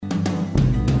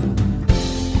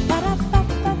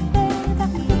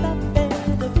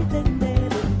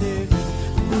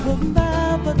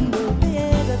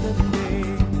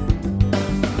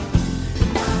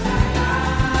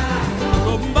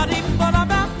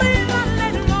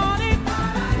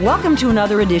Welcome to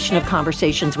another edition of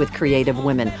Conversations with Creative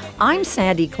Women. I'm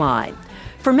Sandy Klein.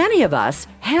 For many of us,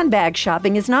 handbag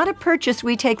shopping is not a purchase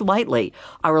we take lightly.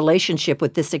 Our relationship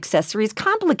with this accessory is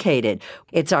complicated.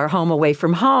 It's our home away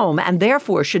from home and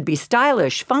therefore should be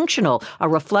stylish, functional, a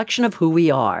reflection of who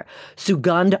we are.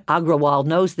 Sugandh Agrawal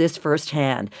knows this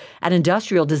firsthand. An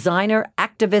industrial designer,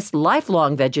 activist,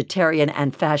 lifelong vegetarian,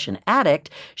 and fashion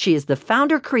addict, she is the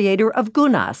founder-creator of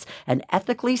Gunas, an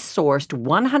ethically sourced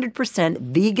 100%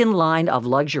 vegan line of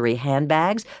luxury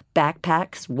handbags,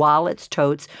 backpacks, wallets,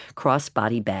 totes,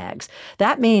 crossbody bags.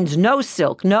 That means no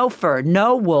silk, no fur,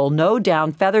 no wool, no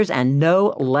down feathers, and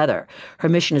no leather. Her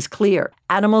mission is clear.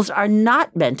 Animals are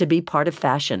not meant to be part of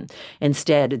fashion.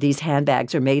 Instead, these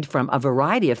handbags are made from a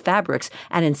variety of fabrics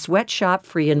and in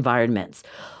sweatshop-free environments.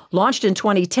 Launched in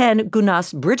 2010,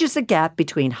 Gunas bridges the gap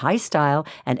between high style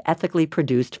and ethically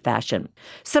produced fashion.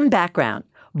 Some background.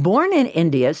 Born in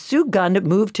India, Sugandh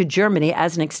moved to Germany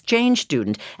as an exchange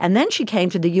student, and then she came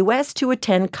to the U.S. to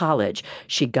attend college.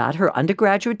 She got her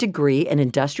undergraduate degree in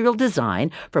industrial design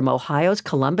from Ohio's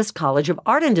Columbus College of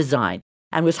Art and Design,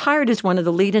 and was hired as one of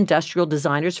the lead industrial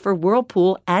designers for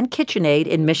Whirlpool and KitchenAid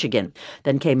in Michigan.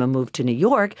 Then came a move to New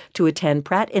York to attend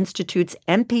Pratt Institute's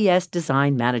MPS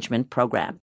Design Management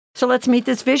program. So let's meet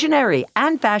this visionary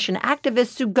and fashion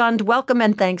activist, Sugandh. Welcome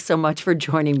and thanks so much for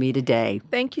joining me today.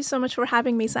 Thank you so much for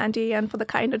having me, Sandy, and for the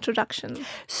kind introduction.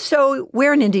 So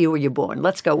where in India were you born?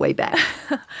 Let's go way back.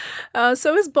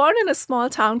 So I was born in a small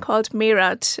town called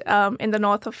Meerut in the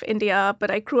north of India, but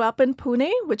I grew up in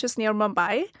Pune, which is near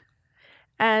Mumbai.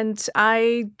 And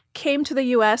I came to the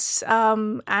U.S.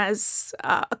 As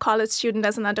a college student,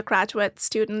 as an undergraduate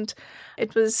student.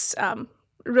 It was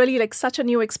really like such a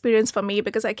new experience for me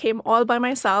because I came all by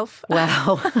myself.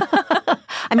 Wow.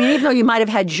 I mean, even though you might have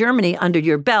had Germany under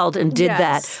your belt and did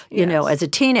that, you know, as a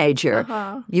teenager,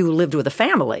 you lived with a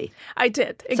family. I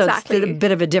did, exactly. So it's a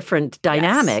bit of a different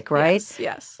dynamic, right?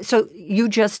 Yes. So you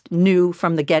just knew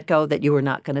from the get-go that you were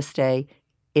not going to stay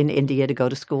in India to go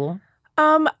to school?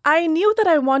 I knew that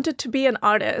I wanted to be an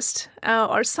artist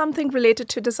or something related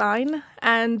to design.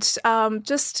 And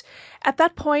just at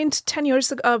that point, 10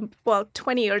 years ago,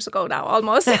 20 years ago now,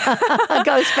 almost. It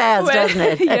goes fast, doesn't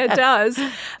it? Yeah, it does.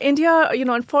 India,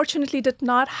 unfortunately did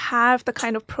not have the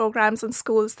kind of programs and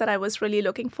schools that I was really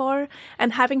looking for.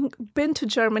 And having been to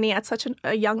Germany at such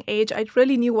a young age, I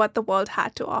really knew what the world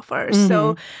had to offer. Mm-hmm.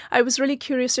 So I was really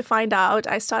curious to find out.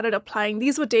 I started applying.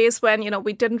 These were days when,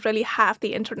 we didn't really have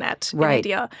the internet in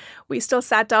India. We still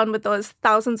sat down with those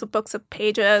thousands of books of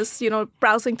pages,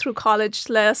 browsing through college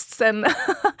lists and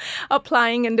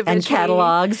applying individually. And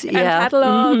catalogs. And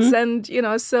catalogs. Mm-hmm.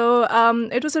 And, so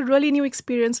it was a really new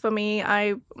experience for me.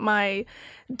 My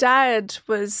dad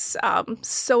was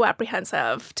so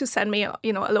apprehensive to send me,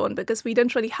 alone because we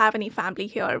didn't really have any family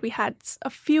here. We had a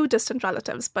few distant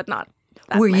relatives, but not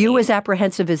Were you as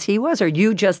apprehensive as he was, or you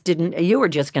were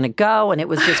just going to go and it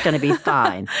was just going to be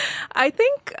fine? I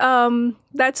think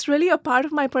that's really a part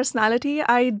of my personality.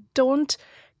 I don't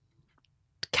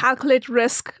calculate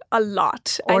risk a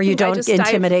lot. Or you don't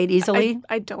intimidate easily?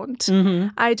 I don't. Mm-hmm.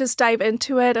 I just dive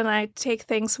into it and I take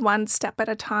things one step at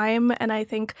a time. And I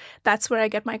think that's where I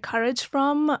get my courage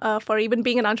from for even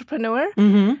being an entrepreneur.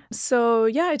 Mm-hmm. So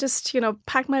yeah, I just,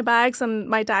 packed my bags and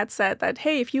my dad said that,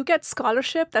 hey, if you get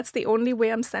scholarship, that's the only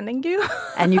way I'm sending you.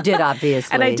 And you did,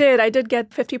 obviously. And I did. I did get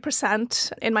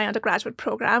 50% in my undergraduate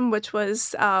program, which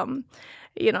was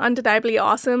undeniably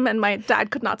awesome, and my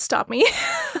dad could not stop me.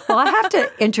 Well, I have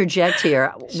to interject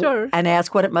here Sure. and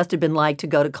ask what it must have been like to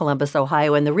go to Columbus,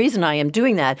 Ohio. And the reason I am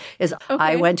doing that is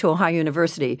I went to Ohio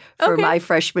University for my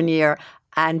freshman year,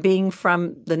 and being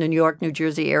from the New York, New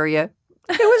Jersey area,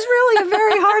 it was really a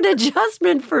very hard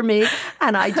adjustment for me,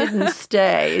 and I didn't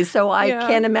stay. So I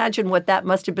can't imagine what that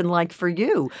must have been like for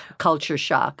you, culture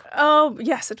shock. Oh,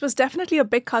 yes, it was definitely a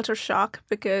big culture shock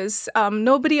because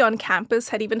nobody on campus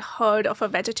had even heard of a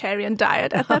vegetarian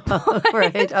diet at that point.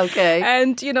 Right, okay.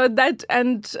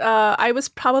 And, I was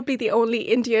probably the only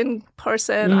Indian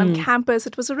person on campus.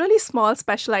 It was a really small,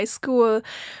 specialized school.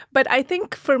 But I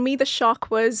think for me, the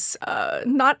shock was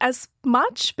not as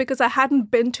much because I hadn't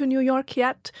been to New York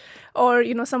yet or,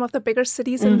 some of the bigger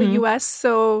cities in the U.S.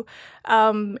 So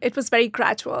it was very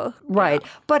gradual. Right.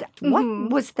 But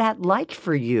what was that like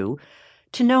for you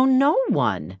to know no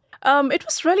one? It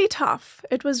was really tough.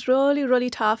 It was really, really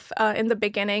tough in the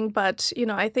beginning. But,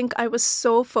 I think I was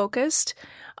so focused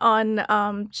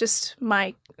on just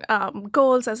my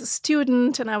goals as a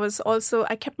student. And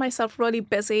I kept myself really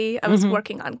busy. I was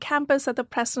working on campus at the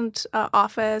president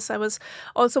office. I was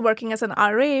also working as an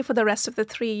RA for the rest of the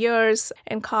 3 years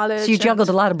in college. So you juggled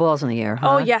a lot of balls in the air, huh?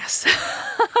 Oh, yes.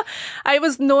 I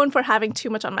was known for having too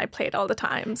much on my plate all the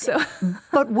time. So,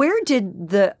 But where did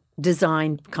the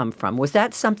design come from? Was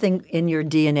that something in your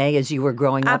DNA as you were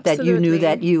growing up that you knew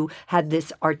that you had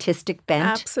this artistic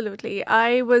bent? Absolutely.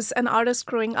 I was an artist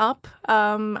growing up.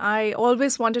 I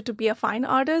always wanted to be a fine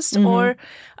artist or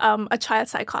a child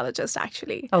psychologist,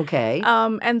 actually. Okay.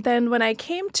 And then when I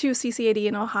came to CCAD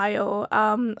in Ohio,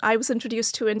 I was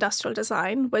introduced to industrial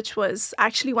design, which was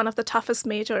actually one of the toughest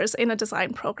majors in a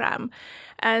design program.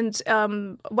 And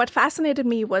what fascinated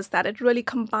me was that it really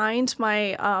combined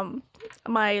my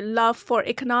love for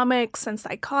economics and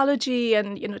psychology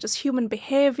and, just human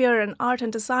behavior and art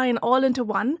and design all into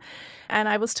one. And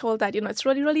I was told that, it's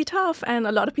really, really tough and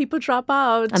a lot of people drop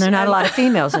out. And there are not a lot of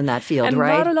females in that field, and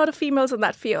right? Not a lot of females in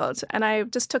that field. And I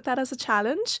just took that as a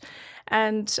challenge.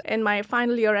 And in my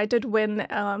final year, I did win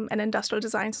an Industrial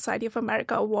Design Society of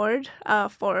America award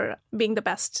for being the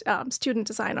best student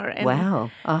designer in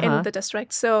the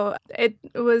district. So it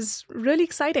was really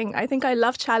exciting. I think I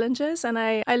love challenges and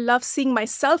I love seeing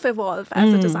myself evolve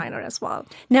as a designer as well.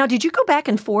 Now, did you go back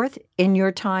and forth in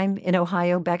your time in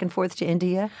Ohio, back and forth to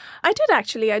India? I did,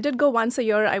 actually. I did go once a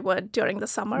year. I would during the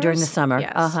summer. During the summer.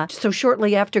 Yes. So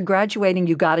shortly after graduating,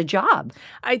 you got a job.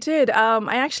 I did.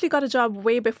 I actually got a job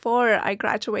way before I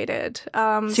graduated.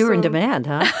 So you were in demand,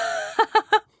 huh?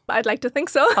 I'd like to think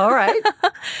so. All right.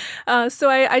 So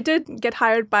I did get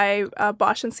hired by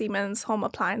Bosch and Siemens Home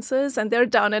Appliances, and they're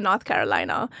down in North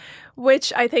Carolina,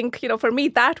 which I think, for me,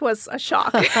 that was a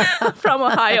shock from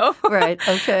Ohio. Right.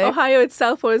 Okay. Ohio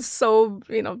itself was so,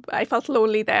 I felt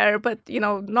lonely there. But,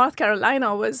 North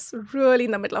Carolina was really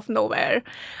in the middle of nowhere.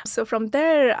 So from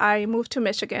there, I moved to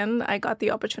Michigan. I got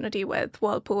the opportunity with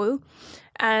Whirlpool.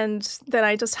 And then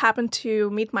I just happened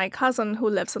to meet my cousin who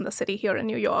lives in the city here in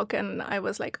New York. And I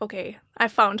was like, okay, I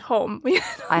found home.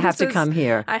 I have to come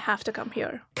here. I have to come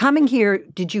here. Coming here,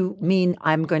 did you mean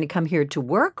I'm going to come here to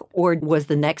work? Or was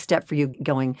the next step for you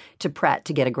going to Pratt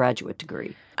to get a graduate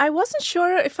degree? I wasn't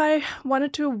sure if I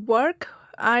wanted to work.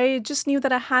 I just knew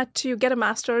that I had to get a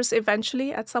master's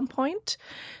eventually at some point.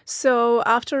 So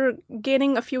after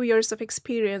gaining a few years of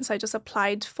experience, I just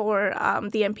applied for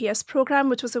the MPS program,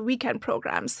 which was a weekend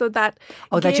program. So that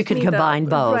that you could combine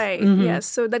both. Right, yes.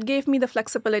 So that gave me the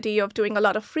flexibility of doing a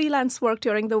lot of freelance work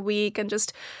during the week and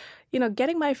just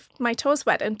getting my toes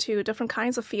wet into different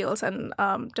kinds of fields and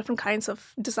different kinds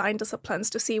of design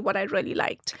disciplines to see what I really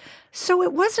liked. So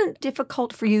it wasn't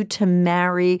difficult for you to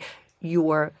marry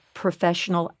your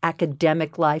professional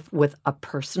academic life with a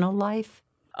personal life?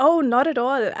 Oh, not at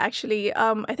all, actually.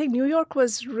 I think New York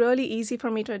was really easy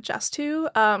for me to adjust to.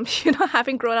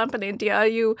 Having grown up in India,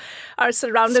 you are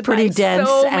surrounded by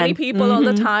so many people all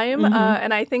the time.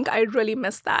 And I think I really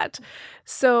missed that.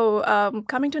 So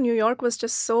coming to New York was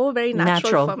just so very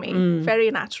natural for me,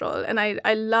 very natural. And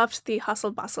I loved the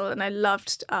hustle bustle and I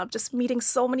loved just meeting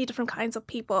so many different kinds of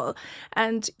people.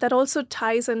 And that also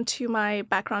ties into my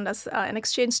background as an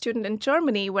exchange student in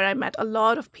Germany, where I met a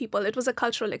lot of people. It was a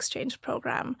cultural exchange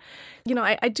program.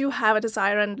 I do have a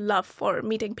desire and love for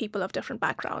meeting people of different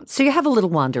backgrounds. So you have a little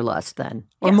wanderlust then,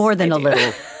 or yes, more than I a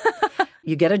little.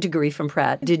 You get a degree from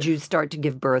Pratt. Did you start to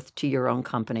give birth to your own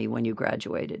company when you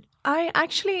graduated? I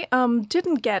actually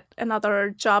didn't get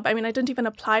another job. I mean, I didn't even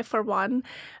apply for one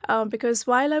because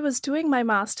while I was doing my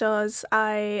master's,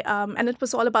 and it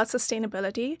was all about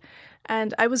sustainability.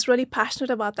 And I was really passionate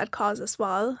about that cause as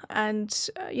well. And,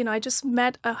 I just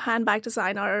met a handbag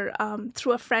designer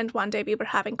through a friend one day. We were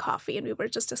having coffee and we were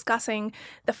just discussing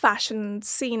the fashion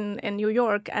scene in New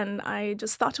York. And I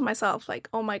just thought to myself, like,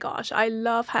 oh my gosh, I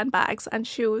love handbags and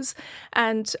shoes.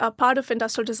 And part of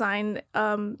industrial design,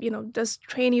 does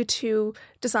train you to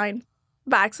design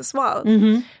bags as well.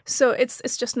 So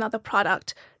it's just another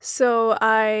product. So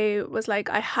I was like,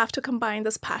 I have to combine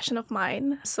this passion of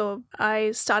mine. So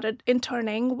I started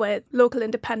interning with local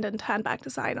independent handbag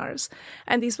designers.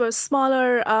 And these were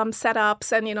smaller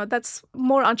setups and, that's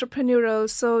more entrepreneurial.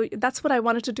 So that's what I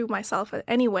wanted to do myself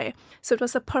anyway. So it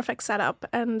was a perfect setup.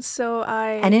 And so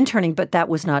And interning, but that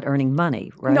was not earning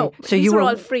money, right? No, so these were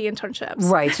all free internships.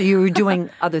 Right. So you were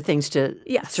doing other things to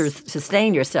yes. sort of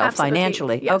sustain yourself Absolutely.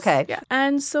 Financially. Yes. Okay. Yeah.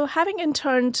 And so having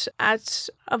interned at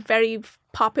a very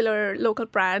popular local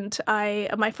brand,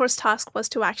 my first task was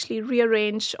to actually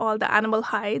rearrange all the animal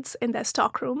hides in their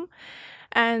stockroom.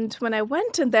 And when I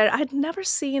went in there, I'd never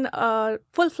seen a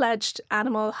full-fledged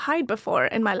animal hide before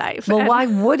in my life. Well, why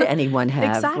would anyone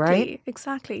have, exactly, right?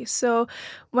 Exactly. So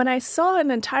when I saw an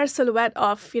entire silhouette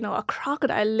of, a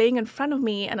crocodile laying in front of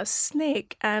me and a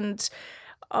snake and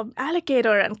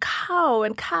alligator and cow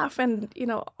and calf and,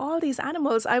 all these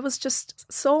animals. I was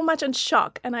just so much in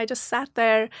shock. And I just sat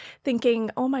there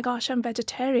thinking, oh my gosh, I'm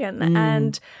vegetarian.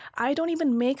 And I don't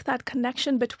even make that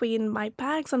connection between my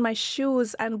bags and my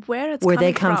shoes and where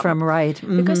they come from, right.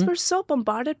 Because we're so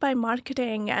bombarded by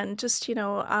marketing and just,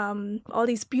 all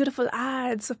these beautiful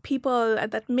ads of people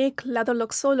that make leather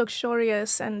look so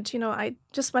luxurious. And, I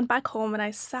just went back home and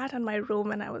I sat in my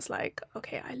room and I was like,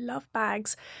 okay, I love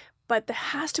bags, but there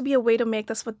has to be a way to make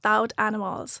this without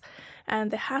animals.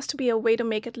 And there has to be a way to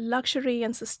make it luxury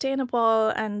and sustainable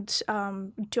and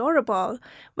durable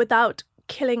without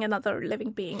killing another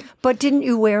living being. But didn't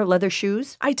you wear leather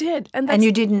shoes? I did. And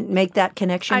you didn't make that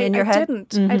connection in your head?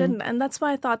 I didn't. And that's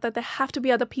why I thought that there have to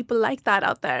be other people like that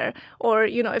out there. Or,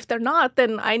 if they're not,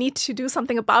 then I need to do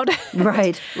something about it.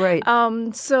 Right.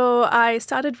 So I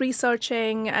started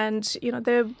researching and,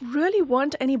 there really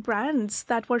weren't any brands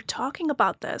that were talking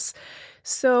about this.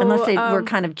 So unless they were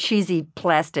kind of cheesy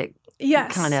plastic.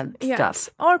 Yes, kind of stuff.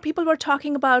 Or people were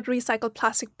talking about recycled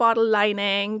plastic bottle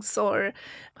linings or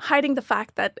hiding the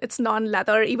fact that it's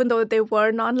non-leather, even though they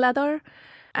were non-leather.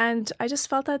 And I just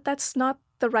felt that that's not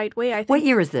the right way. I think. What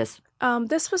year is this?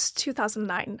 This was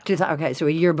 2009. Okay, so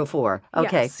a year before.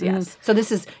 Okay. Yes. So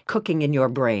this is cooking in your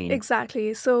brain.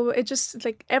 Exactly. So it just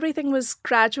everything was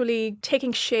gradually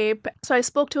taking shape. So I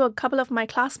spoke to a couple of my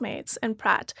classmates in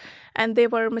Pratt, and they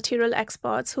were material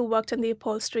experts who worked in the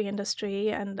upholstery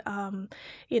industry. And,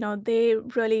 they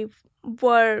really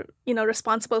were,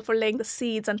 responsible for laying the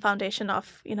seeds and foundation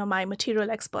of, my material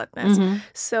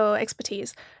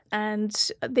expertise.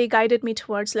 And they guided me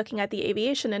towards looking at the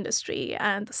aviation industry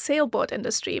and the sailboat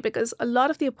industry, because a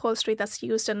lot of the upholstery that's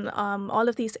used in all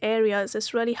of these areas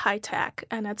is really high tech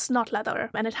and it's not leather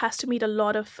and it has to meet a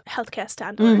lot of healthcare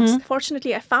standards.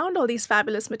 Fortunately, I found all these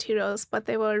fabulous materials, but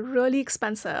they were really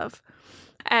expensive.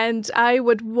 And I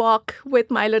would walk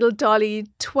with my little dolly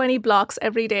 20 blocks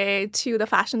every day to the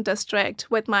fashion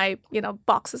district with my,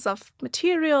 boxes of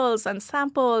materials and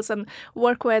samples and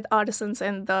work with artisans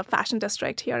in the fashion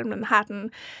district here in Manhattan.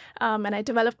 And I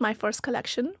developed my first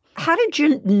collection. How did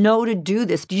you know to do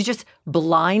this? Did you just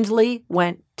blindly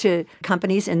went to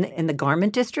companies in the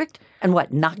garment district and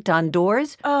knocked on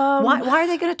doors? Why are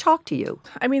they going to talk to you?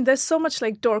 I mean, there's so much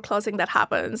door closing that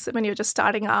happens when you're just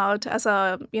starting out as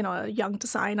a young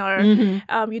designer.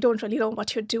 You don't really know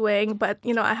what you're doing, but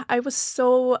I was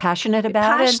so passionate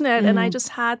about it. And I just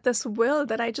had this will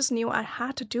that I just knew I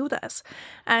had to do this,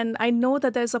 and I know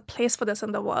that there's a place for this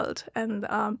in the world, and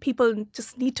people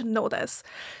just need to know this.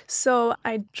 So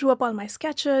I drew up all my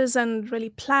sketches and really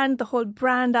planned the whole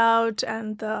brand out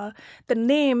and the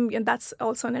name, and that's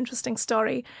also an interesting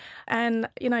story. And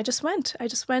I just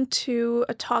went to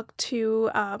talk to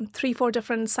 3-4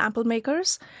 different sample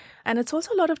makers. And it's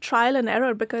also a lot of trial and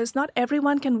error because not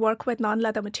everyone can work with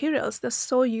non-leather materials. They're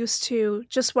so used to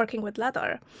just working with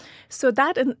leather. So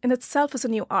that in itself is a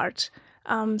new art.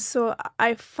 So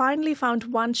I finally found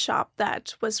one shop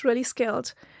that was really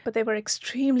skilled, but they were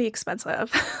extremely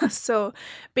expensive. So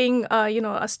being,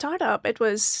 a startup, it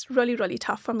was really, really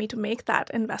tough for me to make that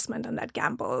investment and that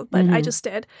gamble. But I just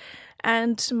did.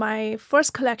 And my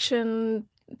first collection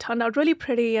turned out really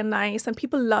pretty and nice, and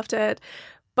people loved it.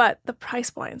 But the price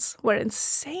points were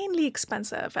insanely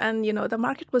expensive. And, the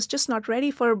market was just not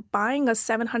ready for buying a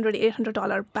 $700,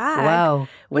 $800 bag,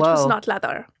 which was not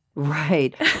leather.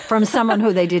 Right. From someone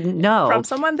who they didn't know. From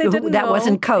someone they didn't know. That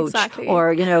wasn't Coach exactly.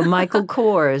 or, Michael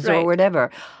Kors Right. or whatever.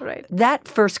 Right. That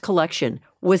first collection,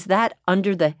 was that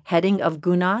under the heading of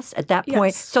Gunas at that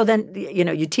point? Yes. So then,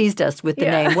 you teased us with the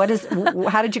name.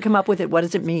 How did you come up with it? What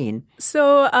does it mean?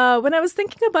 So when I was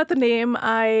thinking about the name,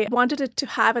 I wanted it to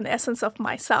have an essence of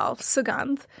myself,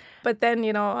 Sugandh. But then,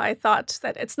 I thought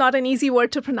that it's not an easy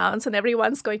word to pronounce and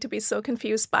everyone's going to be so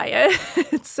confused by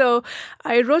it. So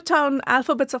I wrote down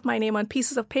alphabets of my name on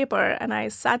pieces of paper and I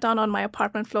sat down on my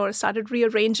apartment floor, started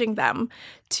rearranging them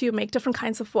to make different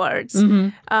kinds of words.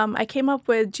 I came up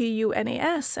with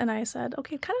Gunas and I said,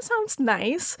 okay, it kind of sounds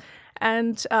nice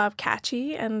and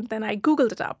catchy. And then I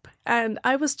Googled it up. And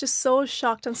I was just so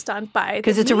shocked and stunned by it.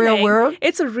 Because it's a real word?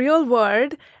 It's a real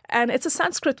word. And it's a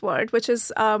Sanskrit word, which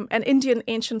is an Indian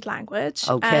ancient language.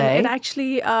 Okay. And it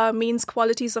actually means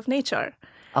qualities of nature.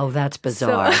 Oh, that's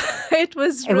bizarre. So it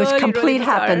was complete really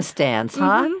bizarre. happenstance,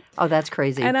 huh? Oh, that's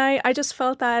crazy. And I just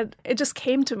felt that it just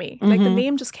came to me. Like the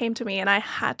name just came to me and I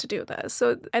had to do this.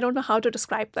 So I don't know how to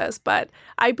describe this, but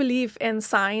I believe in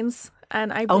signs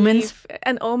And I Omens? believe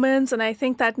and omens, and I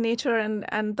think that nature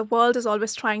and the world is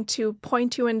always trying to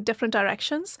point you in different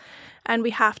directions, and we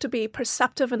have to be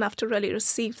perceptive enough to really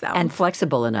receive them. And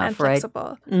flexible enough, and right?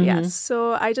 flexible. Yes.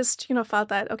 So I just, felt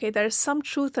that, okay, there's some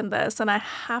truth in this, and I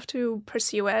have to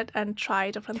pursue it and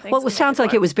try different things. Well, it sounds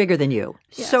like it was bigger than you.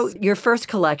 Yes. So your first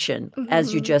collection,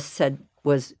 as you just said,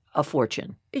 was a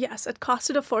fortune. Yes, it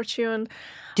costed a fortune.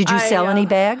 Did you sell any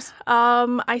bags?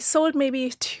 I sold maybe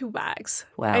 2 bags.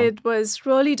 Wow. It was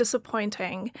really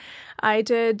disappointing. I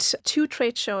did 2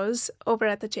 trade shows over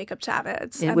at the Jacob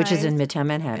Javits. Which is in Midtown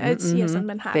Manhattan. It's, yes, in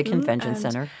Manhattan. Big convention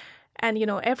center. And,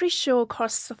 every show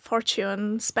costs a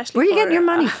fortune, especially Where are you getting your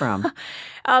money from?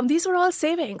 These were all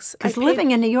savings. Because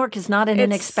living in New York is not an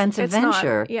inexpensive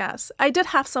venture. Not, yes. I did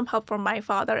have some help from my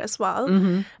father as well,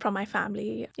 from my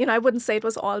family. I wouldn't say it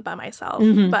was all by myself.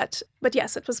 But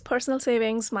yes, it was personal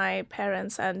savings, my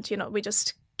parents, and, we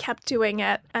just kept doing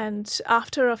it. And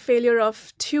after a failure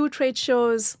of 2 trade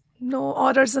shows, no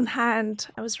orders in hand,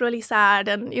 I was really sad.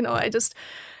 And, I just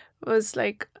was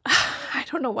like, I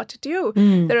don't know what to do.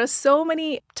 There are so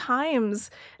many times,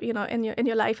 in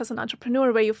your life as an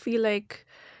entrepreneur where you feel like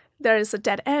there is a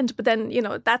dead end, but then,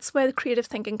 that's where the creative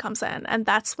thinking comes in. And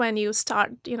that's when you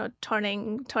start,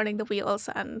 turning the wheels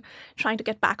and trying to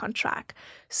get back on track.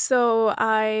 So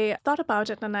I thought about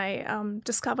it, and I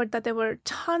discovered that there were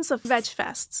tons of veg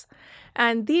fests.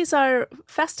 And these are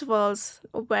festivals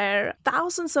where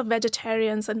thousands of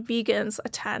vegetarians and vegans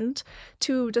attend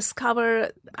to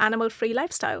discover animal-free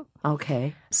lifestyle.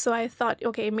 Okay. So I thought,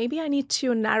 okay, maybe I need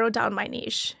to narrow down my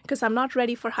niche because I'm not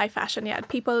ready for high fashion yet.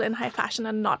 People in high fashion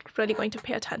are not really going to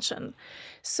pay attention.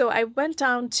 So I went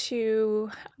down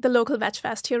to the local Veg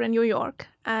Fest here in New York,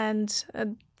 and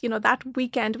that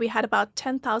weekend we had about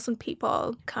 10,000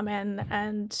 people come in,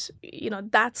 and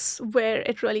that's where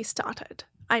it really started.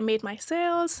 I made my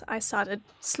sales. I started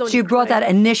slowly. So you brought that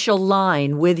initial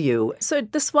line with you. So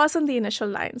this wasn't the initial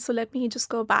line. So let me just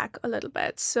go back a little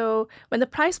bit. So when the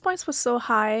price points were so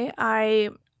high, I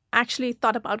actually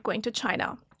thought about going to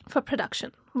China for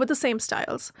production with the same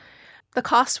styles. The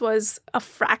cost was a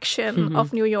fraction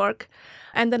of New York.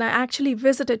 And then I actually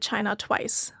visited China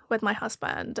twice with my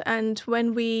husband. And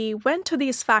when we went to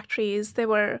these factories, they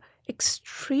were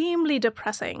extremely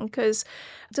depressing because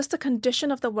just the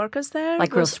condition of the workers there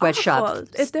like real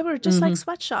sweatshops. They were just like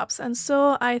sweatshops. And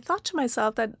so I thought to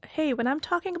myself that, hey, when I'm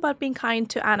talking about being kind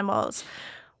to animals,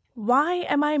 why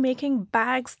am I making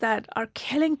bags that are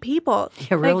killing people?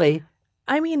 Yeah, really.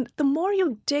 The more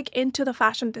you dig into the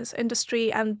fashion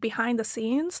industry and behind the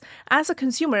scenes, as a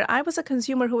consumer, I was a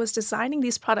consumer who was designing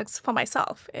these products for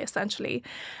myself, essentially.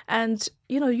 And,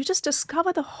 you just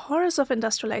discover the horrors of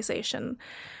industrialization.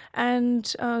 And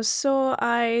so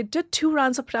I did 2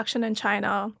 rounds of production in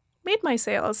China, made my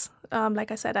sales,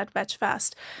 like I said, at Veg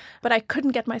Fest, but I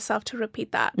couldn't get myself to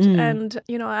repeat that. And,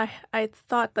 I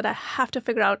thought that I have to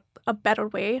figure out a better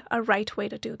way, a right way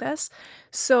to do this.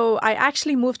 So I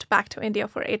actually moved back to India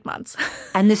for 8 months.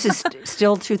 And this is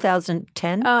still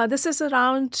 2010? This is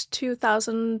around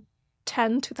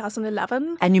 2010,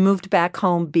 2011. And you moved back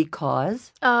home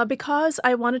because? Because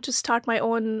I wanted to start my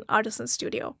own artisan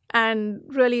studio. And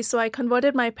really, so I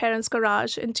converted my parents'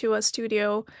 garage into a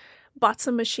studio, bought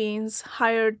some machines,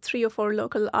 hired 3 or 4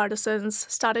 local artisans,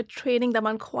 started training them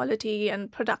on quality and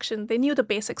production. They knew the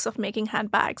basics of making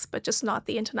handbags, but just not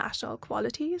the international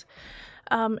qualities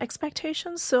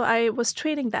expectations. So I was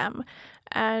training them.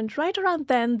 And right around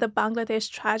then, the Bangladesh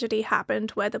tragedy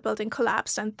happened where the building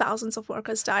collapsed and thousands of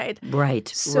workers died. Right,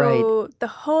 So the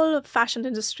whole fashion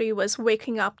industry was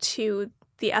waking up to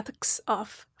the ethics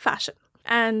of fashion.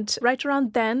 And right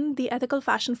around then, the Ethical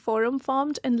Fashion Forum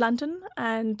formed in London,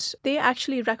 and they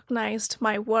actually recognized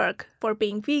my work for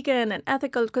being vegan and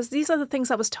ethical, because these are the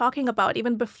things I was talking about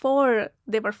even before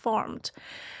they were formed.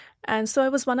 And so I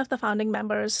was one of the founding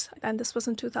members, and this was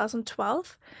in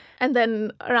 2012. And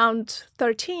then around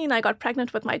 13, I got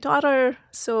pregnant with my daughter,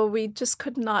 so we just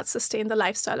could not sustain the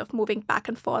lifestyle of moving back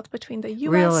and forth between the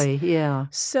U.S. Really? Yeah.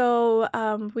 So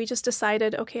we just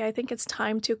decided, okay, I think it's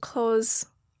time to close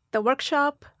the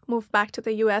workshop, move back to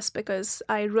the US because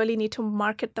I really need to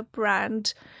market the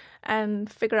brand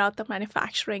and figure out the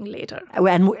manufacturing later.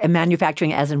 And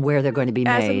manufacturing as in where they're going to be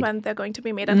made. As in when they're going to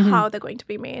be made and how they're going to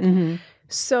be made.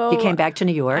 So you came back to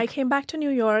New York? I came back to New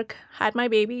York, had my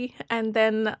baby, and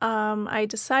then I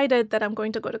decided that I'm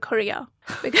going to go to Korea.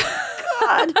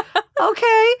 God.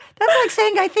 Okay. That's like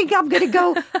saying, I think I'm going to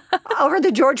go over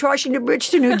the George Washington Bridge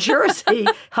to New Jersey.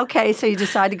 Okay, so you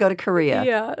decide to go to Korea.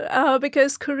 Yeah,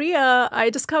 because Korea, I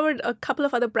discovered a couple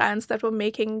of other brands that were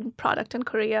making product in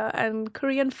Korea, and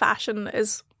Korean fashion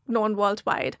is known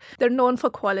worldwide. They're known for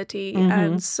quality.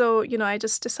 And so, I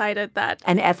just decided that...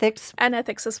 And ethics? And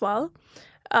ethics as well.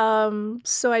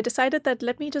 So I decided that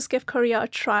let me just give Korea a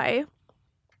try.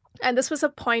 And this was a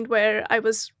point where I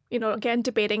was, again,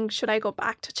 debating, should I go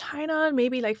back to China,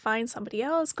 maybe like find somebody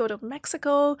else, go to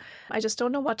Mexico? I just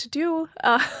don't know what to do.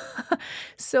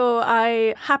 So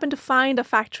I happened to find a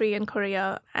factory in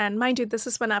Korea. And mind you, this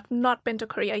is when I've not been to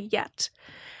Korea yet.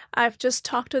 I've just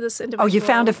talked to this individual. Oh, you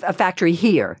found a factory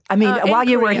here. I mean, while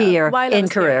you were here in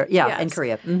Korea. Yeah, yes. in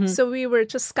Korea. Mm-hmm. So we were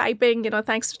just Skyping,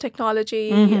 thanks to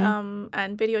technology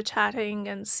and video chatting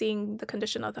and seeing the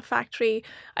condition of the factory.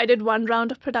 I did one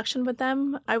round of production with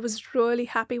them. I was really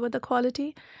happy with the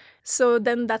quality. So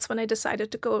then that's when I decided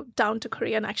to go down to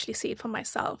Korea and actually see it for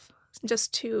myself,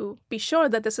 just to be sure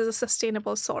that this is a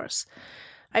sustainable source.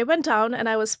 I went down and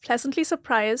I was pleasantly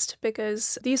surprised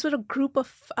because these were a group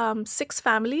of 6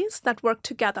 families that worked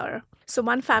together. So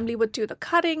one family would do the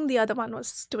cutting, the other one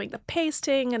was doing the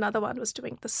pasting, another one was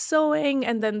doing the sewing,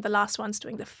 and then the last one's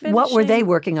doing the finishing. What were they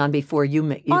working on before you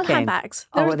came? All handbags.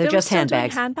 They're just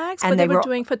handbags. Handbags, and but they were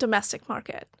doing for domestic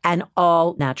market. And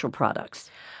all natural products?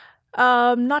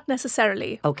 Not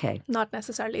necessarily. Okay. Not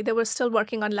necessarily. They were still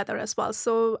working on leather as well.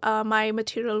 So my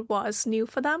material was new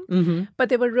for them, but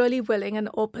they were really willing and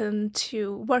open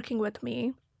to working with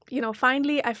me.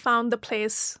 Finally, I found the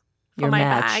place for my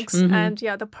bags and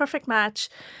the perfect match.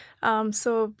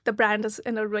 So the brand is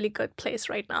in a really good place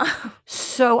right now.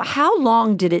 So how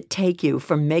long did it take you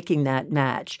from making that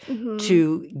match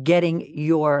to getting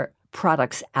your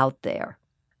products out there?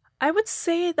 I would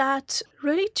say that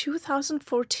really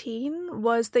 2014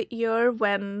 was the year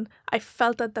when I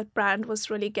felt that that brand was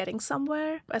really getting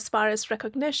somewhere as far as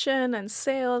recognition and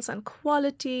sales and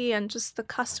quality and just the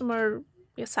customer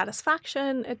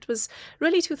satisfaction. It was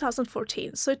really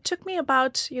 2014. So it took me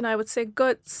about, I would say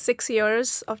good 6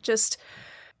 years of just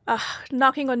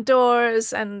knocking on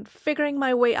doors and figuring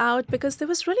my way out because there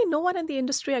was really no one in the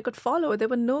industry I could follow. There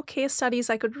were no case studies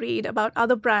I could read about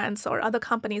other brands or other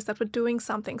companies that were doing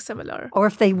something similar. Or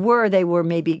if they were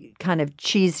maybe kind of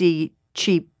cheesy,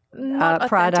 cheap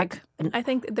product. I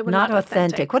think they were not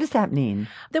authentic. What does that mean?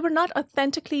 They were not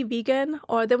authentically vegan,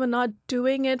 or they were not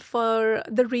doing it for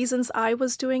the reasons I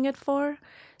was doing it for.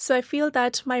 So I feel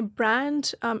that my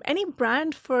brand, any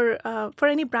brand for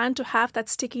any brand to have that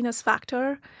stickiness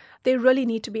factor, they really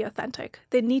need to be authentic.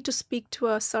 They need to speak to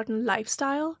a certain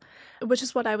lifestyle, which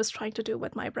is what I was trying to do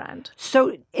with my brand.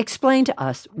 So explain to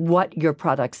us what your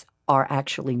products are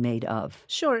actually made of.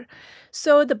 Sure.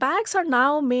 So the bags are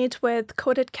now made with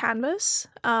coated canvas.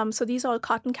 So these are all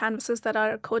cotton canvases that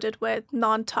are coated with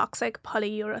non-toxic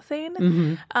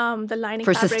polyurethane. The lining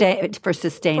for fabric for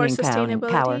sustaining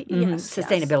power. Yes,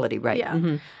 sustainability, yes. right?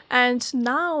 Yeah. And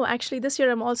now, actually, this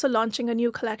year I'm also launching a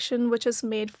new collection which is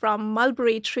made from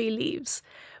mulberry tree leaves.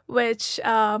 Which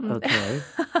in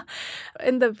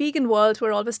the vegan world,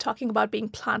 we're always talking about being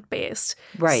plant-based.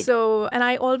 Right. So, and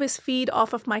I always feed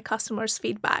off of my customers'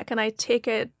 feedback, and I take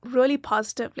it really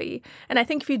positively. And I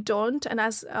think if you don't, and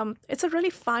as it's a really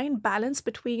fine balance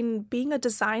between being a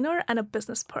designer and a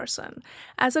business person.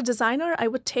 As a designer, I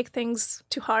would take things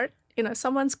to heart. If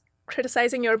someone's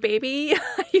criticizing your baby,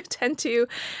 you tend to,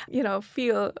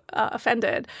 feel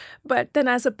offended. But then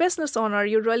as a business owner,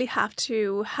 you really have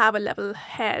to have a level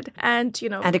head and,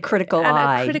 and a critical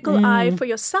eye. A critical eye for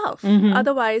yourself.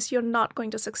 Otherwise, you're not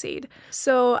going to succeed.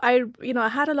 So I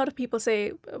had a lot of people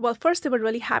say, well, first they were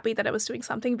really happy that I was doing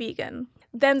something vegan.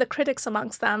 Then the critics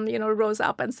amongst them, rose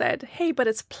up and said, hey, but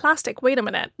it's plastic. Wait a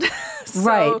minute.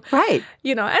 So, right.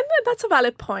 And that's a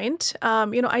valid point.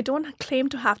 I don't claim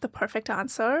to have the perfect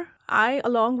answer. I,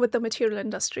 along with the material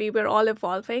industry, we're all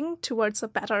evolving towards a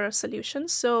better solution.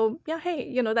 So,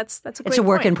 that's a great It's a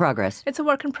work point. in progress. It's a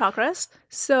work in progress.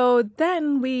 So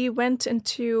then we went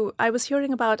into, I was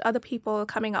hearing about other people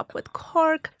coming up with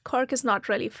cork. Cork is not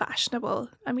really fashionable.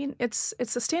 I mean, it's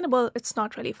sustainable. It's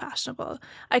not really fashionable.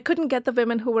 I couldn't get the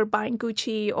women who were buying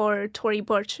Gucci or Tory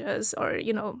Burch's or,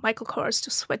 Michael Kors to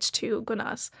switch to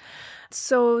Gunas.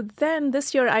 So then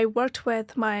this year I worked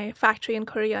with my factory in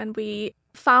Korea and we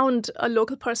found a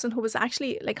local person who was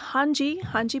actually like hanji.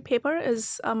 Hanji paper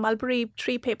is a mulberry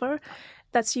tree paper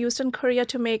that's used in Korea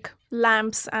to make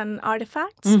lamps and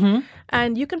artifacts.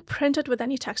 And you can print it with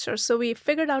any texture. So we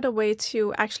figured out a way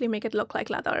to actually make it look like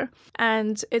leather.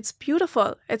 And it's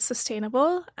beautiful. It's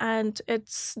sustainable and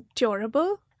it's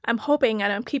durable. I'm hoping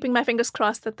and I'm keeping my fingers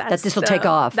crossed that this will take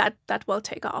off. That will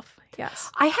take off.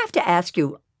 Yes. I have to ask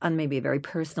you on maybe a very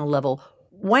personal level,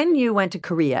 when you went to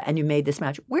Korea and you made this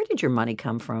match, where did your money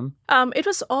come from? It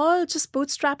was all just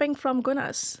bootstrapping from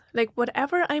Gunas. Like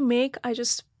whatever I make, I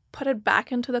just put it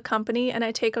back into the company and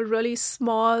I take a really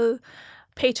small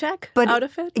paycheck out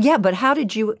of it. Yeah, but how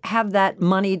did you have that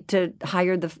money to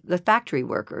hire the factory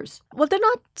workers? Well, they're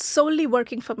not solely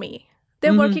working for me.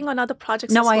 They're working on other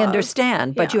projects No, as well. I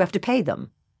understand, but you have to pay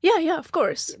them. Yeah, of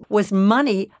course. Was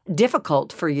money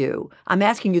difficult for you? I'm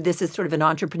asking you this as sort of an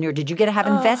entrepreneur. Did you get to have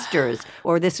investors,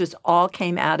 or this was all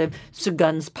came out of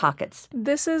Sugandh's pockets?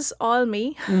 This is all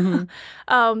me.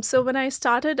 So when I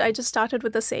started, I just started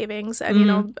with the savings. And,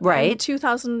 in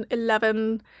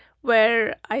 2011,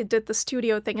 where I did the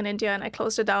studio thing in India and I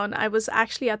closed it down, I was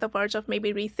actually at the verge of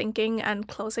maybe rethinking and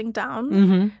closing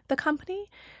down the company.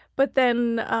 But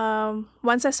then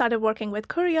once I started working with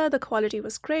Korea, the quality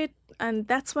was great. And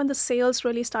that's when the sales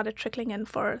really started trickling in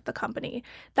for the company.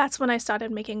 That's when I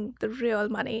started making the real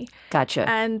money. Gotcha.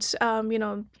 And,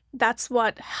 that's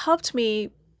what helped me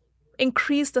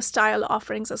increase the style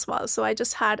offerings as well. So I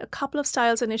just had a couple of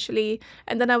styles initially,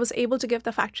 and then I was able to give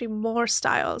the factory more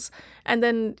styles. And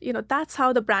then, that's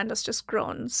how the brand has just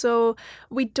grown. So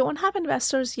we don't have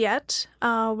investors yet.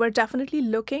 We're definitely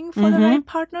looking for the right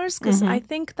partners because I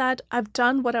think that I've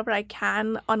done whatever I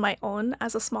can on my own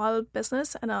as a small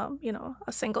business and a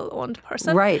single-owned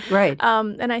person. Right.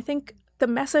 And I think the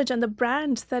message and the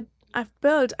brand that I've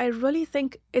built, I really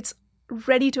think it's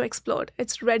ready to explode.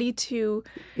 It's ready to...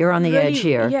 You're on the edge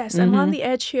here. Yes, I'm on the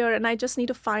edge here, and I just need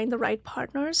to find the right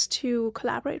partners to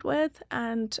collaborate with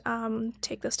and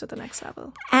take this to the next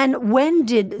level. And when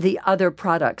did the other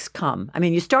products come? I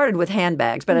mean, you started with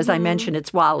handbags, but as I mentioned,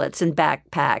 it's wallets and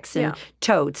backpacks and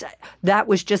totes. That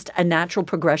was just a natural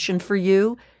progression for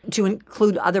you to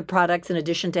include other products in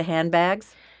addition to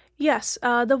handbags? Yes,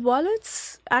 the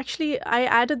wallets, actually, I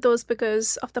added those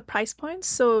because of the price points.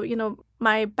 So,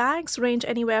 my bags range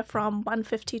anywhere from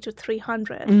 $150 to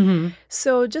 $300.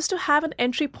 So just to have an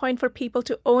entry point for people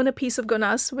to own a piece of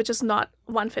Gunas, which is not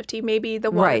 $150, maybe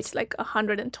the wallet's like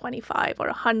 $125 or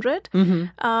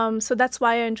 $100. So that's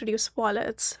why I introduced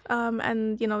wallets.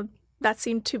 And, that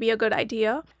seemed to be a good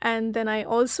idea. And then I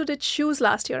also did shoes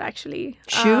last year, actually.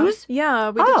 Shoes? Yeah,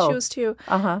 we did shoes too.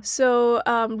 So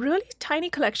really tiny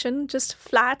collection, just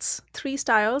flats, 3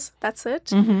 styles, that's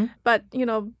it. But,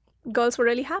 girls were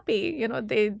really happy.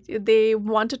 They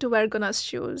wanted to wear Gunas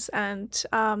shoes, and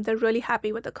they're really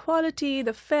happy with the quality,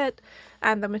 the fit,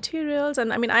 and the materials.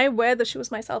 And I mean, I wear the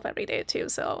shoes myself every day too,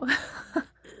 so.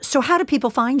 So how do people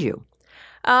find you?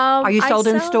 Are you sold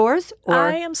in stores? Or?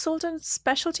 I am sold in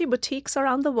specialty boutiques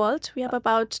around the world. We have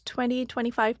about 20,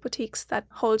 25 boutiques that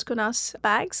hold Gunas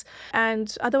bags.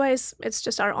 And otherwise, it's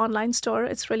just our online store.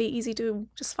 It's really easy to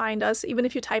just find us. Even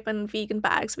if you type in vegan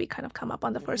bags, we kind of come up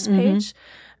on the first page.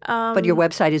 But your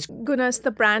website is?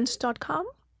 Gunasthebrand.com.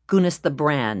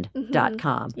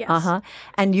 Gunasthebrand.com. Yes.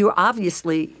 And you're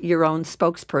obviously your own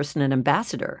spokesperson and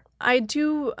ambassador. I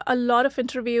do a lot of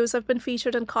interviews. I've been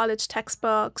featured in college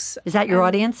textbooks. Is that your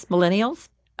audience, millennials?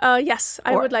 Yes,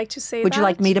 I would like to say that. Would you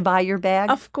like me to buy your bag?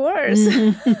 Of course.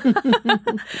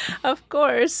 Of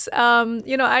course.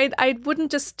 I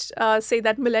wouldn't just say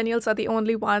that millennials are the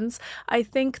only ones. I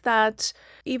think that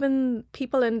even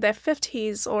people in their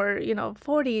 50s or,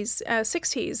 40s,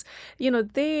 60s,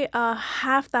 they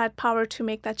have that power to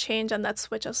make that change and that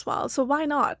switch as well. So why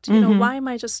not? Why am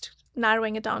I just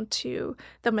narrowing it down to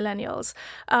the millennials?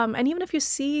 And even if you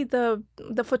see the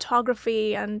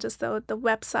photography and just the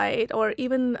website, or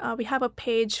even we have a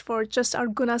page for just our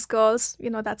Gunas girls,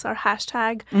 that's our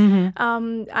hashtag.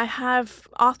 I have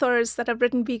authors that have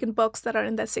written vegan books that are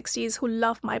in their 60s who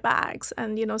love my bags.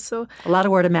 And, so... A lot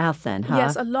of word of mouth then, huh?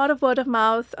 Yes, a lot of word of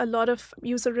mouth, a lot of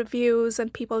user reviews,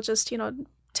 and people just,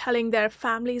 telling their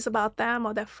families about them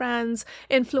or their friends,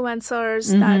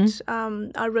 influencers that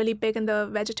are really big in the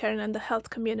vegetarian and the health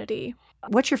community.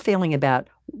 What's your feeling about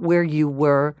where you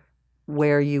were,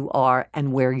 where you are,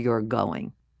 and where you're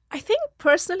going? I think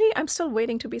personally, I'm still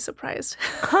waiting to be surprised.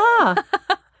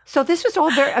 So this was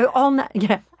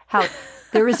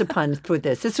there is a pun for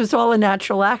this. This was all a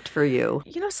natural act for you.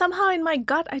 Somehow in my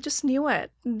gut, I just knew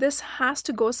it. This has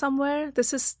to go somewhere.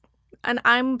 And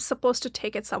I'm supposed to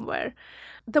take it somewhere.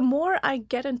 The more I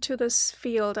get into this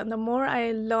field and the more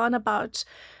I learn about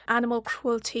animal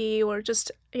cruelty or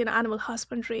just, animal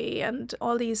husbandry and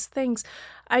all these things,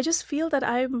 I just feel that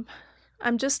I'm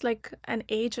just like an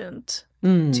agent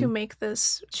to make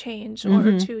this change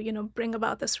or to, bring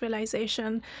about this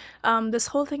realization. This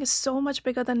whole thing is so much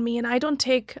bigger than me, and I don't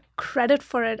take credit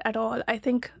for it at all. I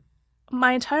think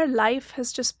my entire life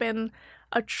has just been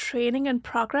a training in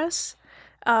progress.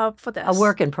 For this. A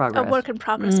work in progress. A work in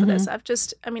progress for this.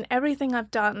 Everything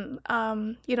I've done,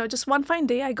 just one fine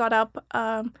day I got up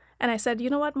and I said, you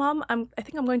know what, Mom, I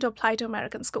think I'm going to apply to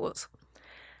American schools.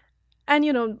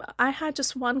 And, I had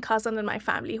just one cousin in my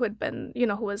family who had been,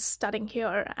 who was studying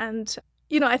here. And,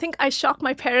 I think I shock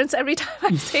my parents every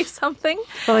time I say something.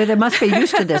 Well, they must be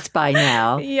used to this by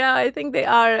now. Yeah, I think they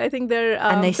are. I think they're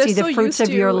and they they're see the so fruits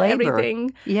used of your to labor.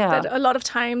 Everything Yeah. that a lot of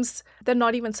times they're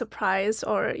not even surprised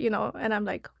or, and I'm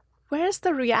like, where's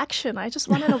the reaction? I just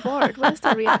won an award. Where's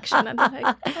the reaction? And they're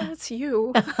like, oh, it's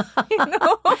you.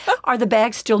 Are the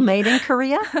bags still made in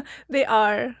Korea? They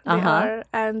are. They are.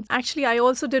 And actually, I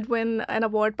also did win an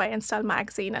award by InStyle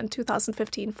magazine in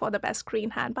 2015 for the best green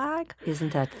handbag.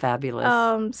 Isn't that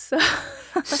fabulous?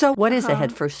 So what is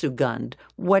ahead for Sugandh?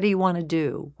 What do you want to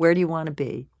do? Where do you want to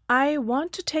be? I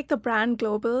want to take the brand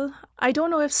global. I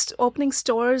don't know if opening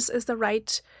stores is the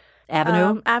right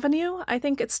avenue. I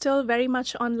think it's still very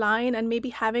much online, and maybe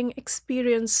having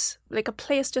experience, like a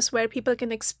place just where people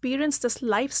can experience this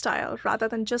lifestyle rather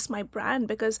than just my brand,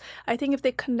 because I think if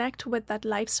they connect with that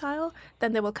lifestyle,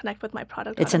 then they will connect with my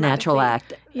product. It's a natural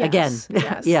act. Yes, Again.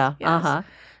 Yes, yeah. Yes.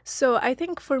 So I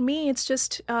think for me, it's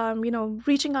just,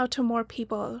 reaching out to more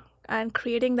people and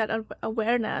creating that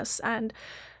awareness and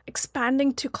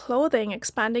expanding to clothing,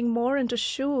 expanding more into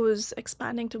shoes,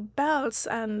 expanding to belts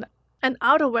and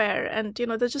outerwear. And,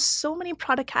 there's just so many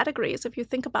product categories, if you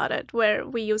think about it, where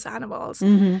we use animals.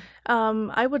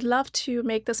 Mm-hmm. I would love to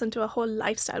make this into a whole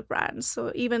lifestyle brand.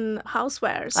 So even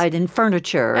housewares. And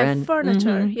furniture. And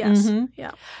furniture, yes. Mm-hmm.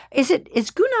 Yeah. Is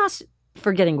Gunas,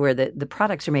 forgetting where the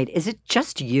products are made, is it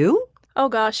just you? Oh,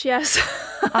 gosh, yes.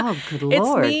 Oh, good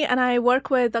Lord. It's me, and I work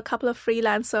with a couple of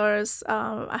freelancers.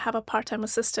 I have a part-time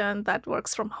assistant that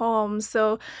works from home.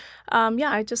 So,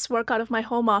 I just work out of my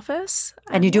home office.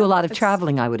 And you do a lot of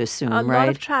traveling, I would assume, right? A lot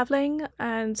of traveling.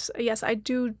 And yes, I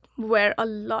do wear a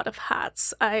lot of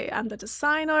hats. I am the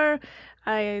designer.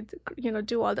 I,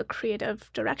 do all the creative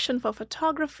direction for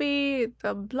photography,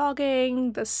 the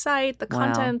blogging, the site, the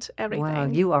content, everything. Wow,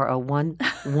 you are a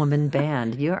one-woman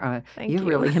band. You're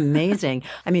really amazing.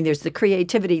 I mean, there's the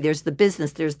creativity, there's the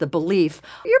business, there's the belief.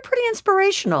 You're pretty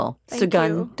inspirational,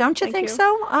 Sugandh. Don't you think so?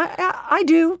 I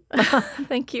do.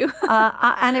 Thank you.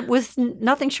 And it was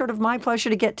nothing short of my pleasure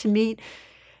to get to meet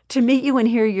you and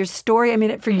hear your story. I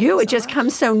mean, for you, it just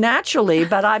comes so naturally.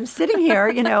 But I'm sitting here,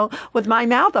 with my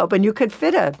mouth open. You could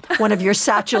fit one of your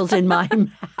satchels in my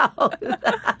mouth.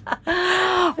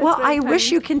 Well, I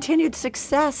wish you continued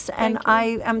success. And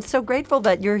I am so grateful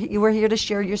that you were here to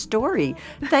share your story.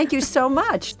 Thank you so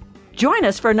much. Join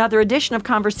us for another edition of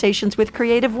Conversations with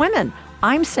Creative Women.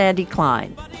 I'm Sandy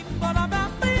Klein.